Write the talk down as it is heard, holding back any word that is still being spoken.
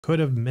could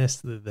have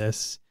missed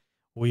this.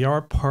 We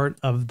are part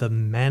of the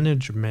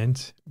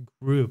management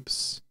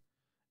groups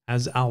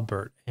as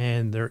Albert,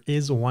 and there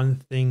is one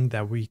thing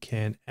that we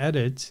can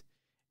edit,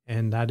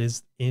 and that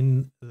is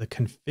in the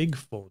config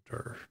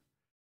folder.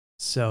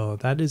 So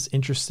that is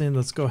interesting.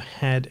 Let's go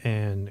ahead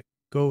and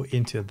go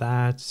into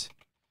that.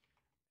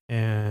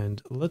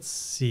 And let's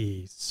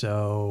see.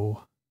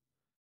 So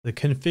the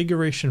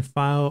configuration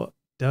file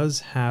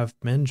does have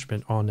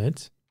management on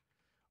it.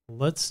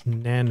 Let's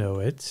nano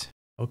it.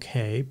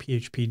 Okay,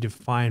 PHP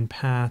define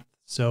path.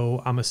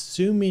 So I'm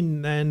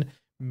assuming then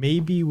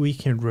maybe we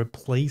can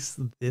replace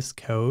this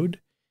code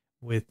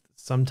with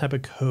some type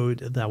of code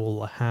that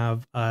will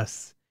have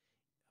us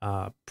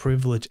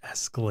privilege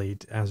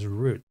escalate as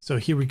root. So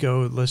here we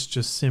go. Let's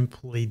just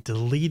simply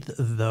delete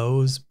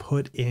those,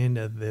 put in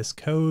this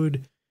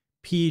code,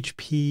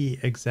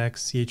 php exec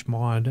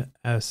chmod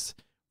s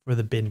for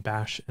the bin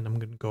bash, and I'm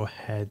going to go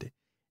ahead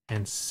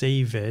and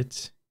save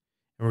it.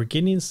 And we're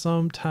getting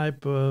some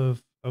type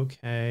of,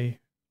 okay,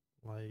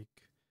 like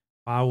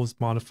file was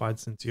modified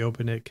since you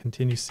opened it,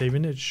 continue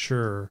saving it,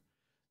 sure.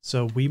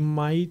 So we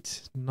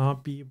might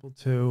not be able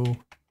to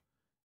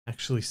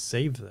actually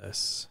save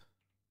this.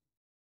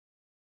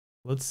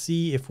 Let's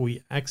see if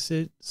we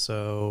exit.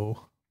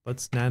 So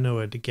let's nano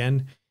it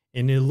again.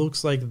 And it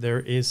looks like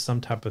there is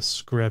some type of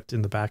script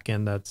in the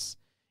backend that's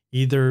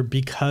either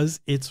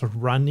because it's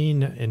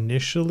running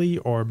initially,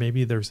 or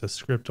maybe there's a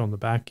script on the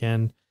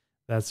backend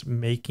that's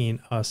making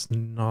us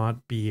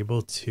not be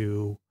able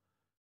to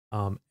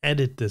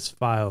edit this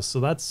file.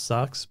 So that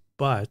sucks,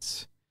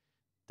 but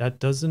that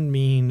doesn't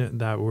mean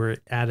that we're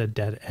at a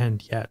dead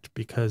end yet,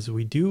 because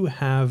we do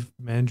have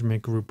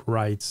management group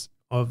rights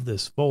of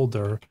this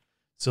folder.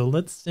 So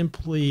let's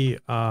simply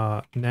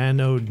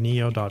nano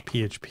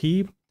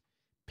neo.php,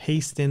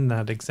 paste in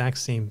that exact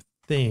same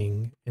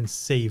thing and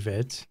save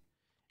it.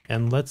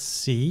 And let's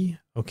see.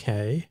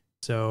 Okay.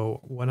 So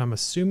what I'm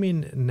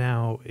assuming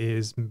now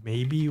is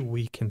maybe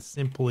we can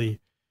simply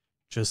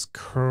just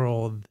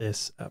curl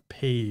this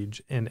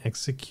page and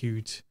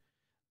execute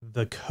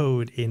the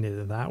code in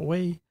it that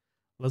way.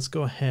 Let's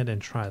go ahead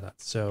and try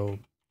that. So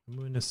I'm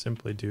going to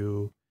simply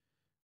do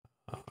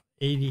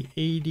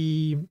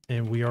 8080,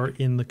 and we are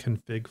in the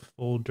config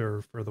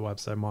folder for the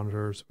website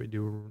monitor, so we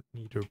do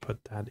need to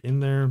put that in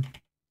there.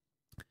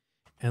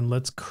 And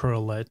let's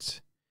curl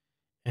it,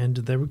 and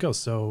there we go.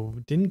 So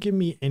didn't give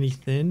me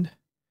anything.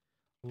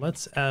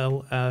 Let's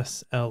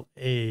lsla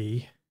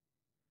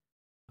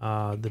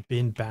the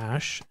bin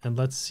bash, and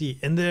let's see,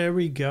 and there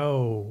we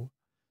go.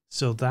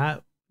 So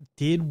that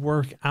did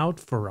work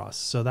out for us,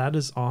 so that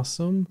is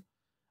awesome.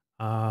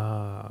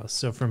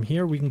 So from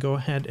here we can go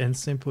ahead and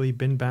simply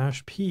bin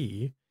bash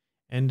p,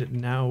 and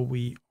now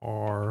we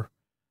are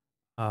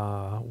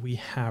we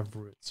have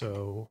root.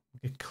 So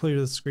we can clear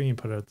the screen,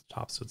 put it at the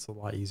top so it's a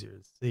lot easier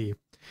to see.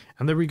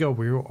 And there we go,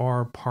 we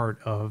are part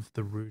of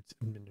the root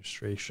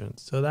administration.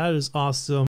 So that is awesome.